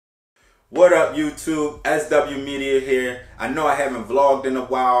What up, YouTube? SWMedia here. I know I haven't vlogged in a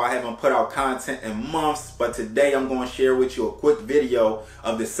while. I haven't put out content in months, but today I'm going to share with you a quick video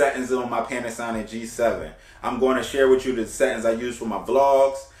of the settings on my Panasonic G7. I'm going to share with you the settings I use for my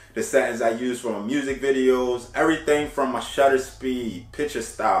vlogs, the settings I use for my music videos, everything from my shutter speed, picture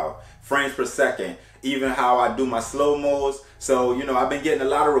style, frames per second, even how I do my slow-mos. So, you know, I've been getting a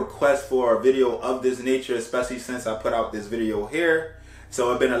lot of requests for a video of this nature, especially since I put out this video here. So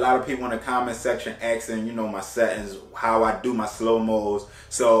there have been a lot of people in the comment section asking, you know, my settings, how I do my slow-mos.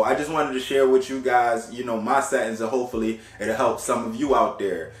 So I just wanted to share with you guys, you know, my settings, and hopefully it'll help some of you out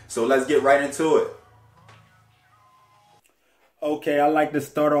there. So let's get right into it. Okay, I'd like to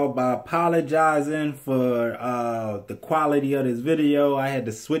start off by apologizing for the quality of this video. I had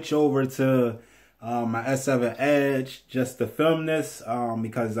to switch over to my S7 Edge just to film this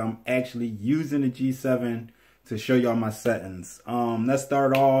because I'm actually using the G7 to show y'all my settings. Let's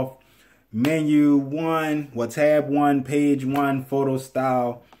start off menu 1, tab 1, page 1, photo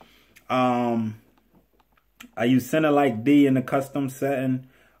style. I use center like D in the custom setting.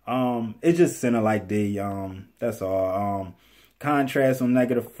 It's just center like D. That's all. Contrast on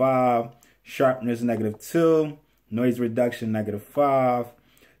 -5, sharpness -2, noise reduction -5,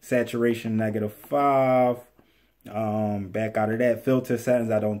 saturation -5. Back out of that, filter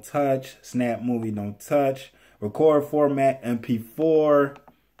settings I don't touch, snap movie don't touch, record format MP4,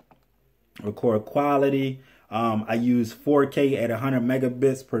 record quality. I use 4K at 100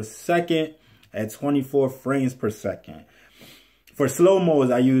 megabits per second at 24 frames per second. For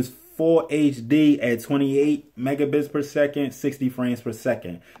slow-mos, I use full HD at 28 megabits per second, 60 frames per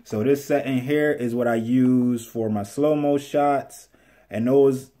second. So this setting here is what I use for my slow-mo shots, and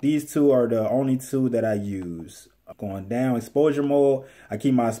these two are the only two that I use. Going down, exposure mode, I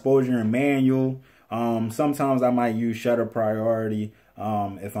keep my exposure in manual. Sometimes I might use shutter priority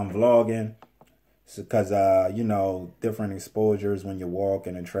if I'm vlogging, because you know, different exposures when you're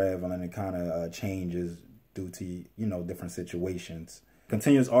walking and traveling, it kind of changes due to, you know, different situations.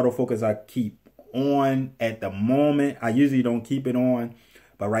 Continuous autofocus I keep on at the moment. I usually don't keep it on,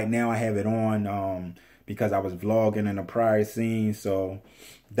 but right now I have it on because I was vlogging in a prior scene. So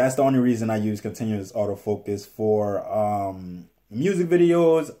that's the only reason I use continuous autofocus. For music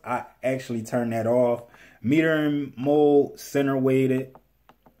videos, I actually turn that off. Metering mode, center weighted.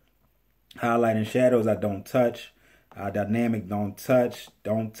 Highlight and shadows I don't touch. Dynamic don't touch.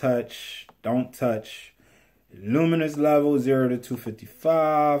 Luminous level 0 to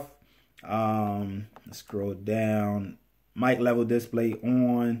 255. Scroll down. Mic level display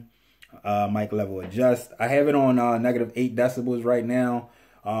on. Mic level adjust. I have it on -8 decibels right now.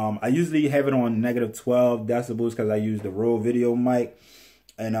 I usually have it on -12 decibels because I use the Rode video mic.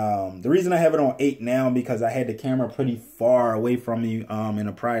 And the reason I have it on 8 now because I had the camera pretty far away from me in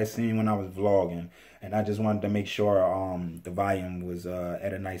a prior scene when I was vlogging. And I just wanted to make sure the volume was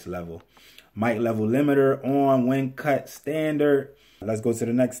at a nice level. Mic level limiter on, when cut standard. Let's go to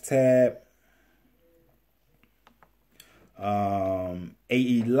the next tab.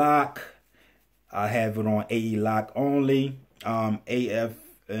 AE lock. I have it on AE lock only. AF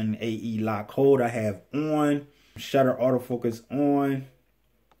and AE lock hold I have on. Shutter autofocus on.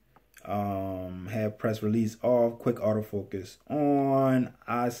 Have press release off. Quick autofocus on.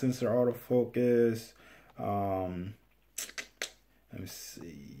 Eye sensor autofocus. Let me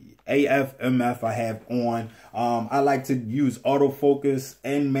see. AF, MF I have on. I like to use autofocus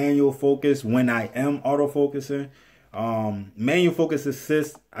and manual focus when I am autofocusing. Manual focus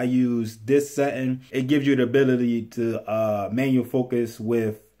assist, I use this setting. It gives you the ability to manual focus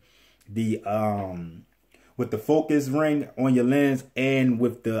with the focus ring on your lens and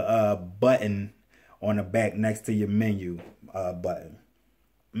with the button on the back next to your menu button.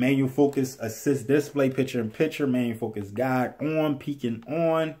 Manual focus assist display, picture in picture, manual focus guide on, peaking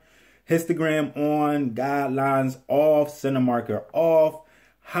on, histogram on, guidelines off, center marker off,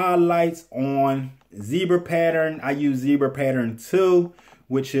 highlights on, zebra pattern. I use zebra pattern 2,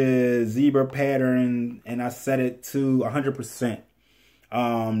 which is zebra pattern, and I set it to 100%.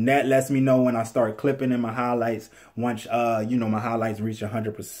 That lets me know when I start clipping in my highlights once you know, my highlights reach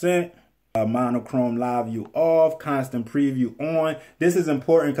 100%. Monochrome live view off, constant preview on. This is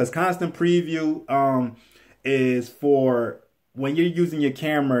important because constant preview is for when you're using your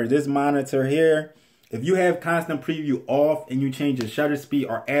camera. This monitor here, if you have constant preview off and you change your shutter speed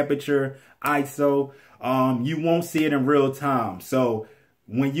or aperture, ISO, you won't see it in real time. So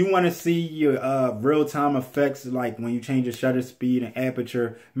when you want to see your real-time effects, like when you change your shutter speed and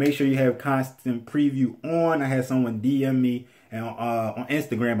aperture, make sure you have constant preview on. I had someone DM me on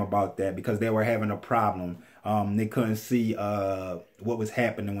Instagram about that because they were having a problem They couldn't see what was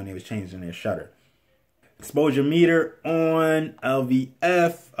happening when they was changing their shutter. Exposure meter on,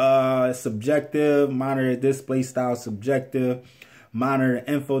 LVF, subjective, monitor display style subjective, monitor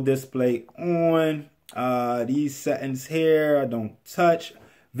info display on. These settings here I don't touch.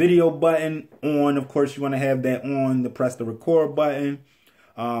 Video button on, of course you want to have that on to press the record button.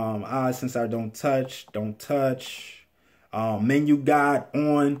 Since I don't touch. Menu guide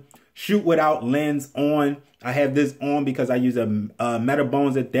on. Shoot without lens on. I have this on because I use a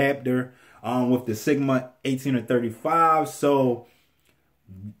Metabones adapter with the Sigma 18-35. So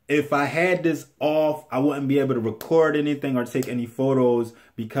if I had this off, I wouldn't be able to record anything or take any photos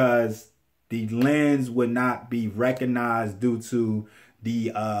because the lens would not be recognized due to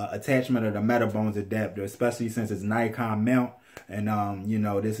the attachment of the Metabones adapter, especially since it's Nikon mount. And, you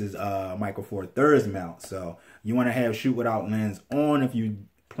know, this is Micro Four Thirds mount. So you want to have shoot without lens on if you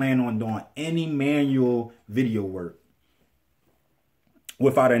plan on doing any manual video work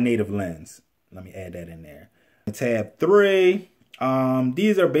without a native lens. Let me add that in there. Tab 3.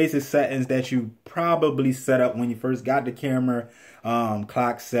 These are basic settings that you probably set up when you first got the camera.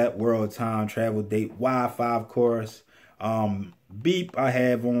 Clock set, world time, travel date, Wi-Fi, of course. Beep I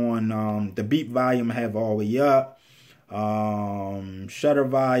have on, the beep volume I have all the way up. Shutter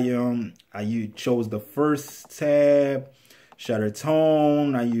volume, I chose the first tab. Shutter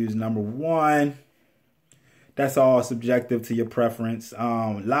tone, I use number 1. That's all subjective to your preference.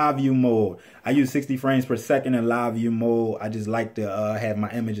 Live view mode, I use 60 frames per second in live view mode. I just like to have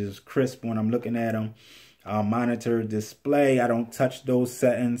my images crisp when I'm looking at them. Monitor display, I don't touch those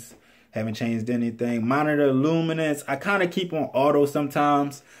settings. Haven't changed anything. Monitor luminance, I kind of keep on auto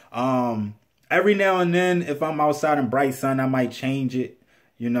sometimes. Every now and then, if I'm outside in bright sun, I might change it,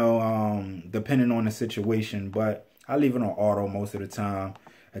 you know, depending on the situation. But I leave it on auto most of the time.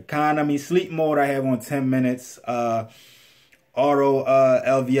 Economy, sleep mode, I have on 10 minutes. Auto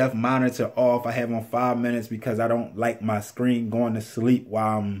LVF monitor off, I have on 5 minutes because I don't like my screen going to sleep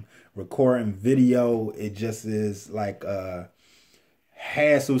while I'm recording video. It just is like a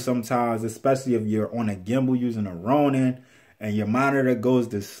hassle sometimes, especially if you're on a gimbal using a Ronin and your monitor goes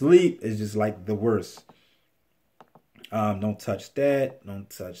to sleep. It's just like the worst. Don't touch that. Don't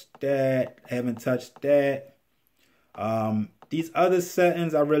touch that. Haven't touched that. These other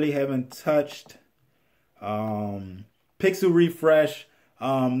settings I really haven't touched. Pixel refresh.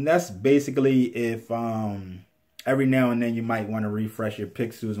 That's basically if every now and then you might want to refresh your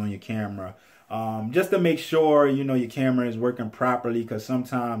pixels on your camera. Just to make sure, you know, your camera is working properly, because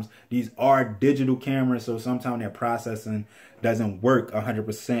sometimes these are digital cameras, so sometimes their processing doesn't work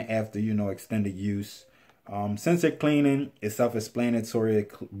 100% after, you know, extended use. Sensor cleaning is self-explanatory.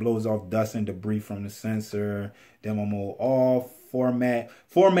 It blows off dust and debris from the sensor. Demo mode off. Format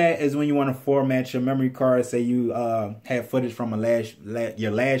is when you want to format your memory card. Say you have footage from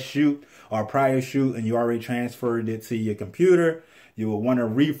your last shoot or prior shoot and you already transferred it to your computer. You will want to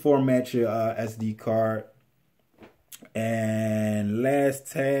reformat your SD card. And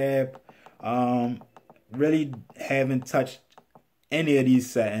last tab, really haven't touched any of these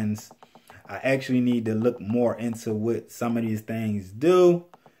settings. I actually need to look more into what some of these things do.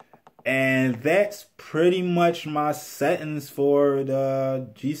 And that's pretty much my settings for the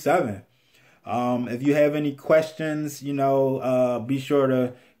G7. If you have any questions, you know, be sure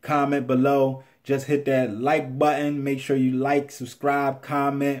to comment below. Just hit that like button. Make sure you like, subscribe,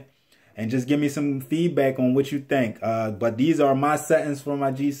 comment, and just give me some feedback on what you think. But these are my settings for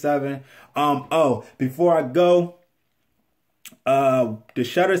my G7. Oh, before I go, the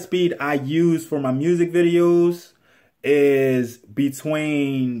shutter speed I use for my music videos is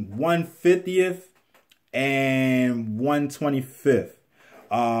between 1/50th and 1/25th.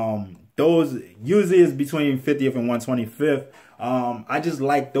 Those usually is between 50th and 1/25th. I just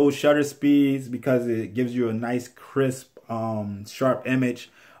like those shutter speeds because it gives you a nice crisp, sharp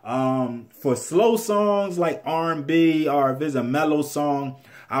image. For slow songs like R&B, or if it's a mellow song,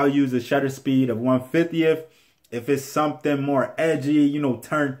 I'll use a shutter speed of 1/50th. If it's something more edgy, you know,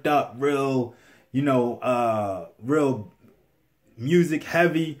 turned up, real, you know, real music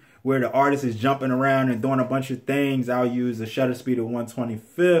heavy, where the artist is jumping around and doing a bunch of things, I'll use a shutter speed of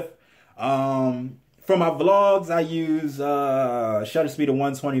 1/25th. For my vlogs, I use shutter speed of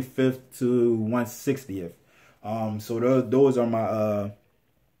 1/25th to 1/60th. So those are my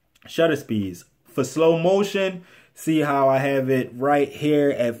shutter speeds. For slow motion, see how I have it right here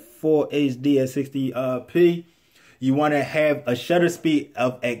at full HD at 60p. You want to have a shutter speed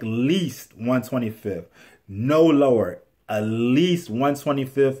of at least 1/25th, no lower, at least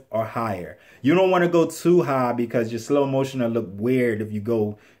 1/25th or higher. You don't want to go too high because your slow motion will look weird if you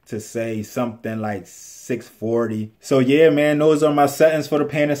go to say something like 640. So yeah, man, those are my settings for the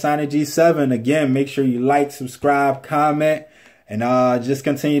Panasonic G7. Again, make sure you like, subscribe, comment, and just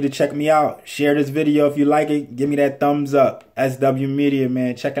continue to check me out. Share this video if you like it. Give me that thumbs up. SWMedia,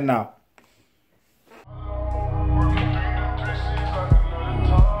 man, checking out.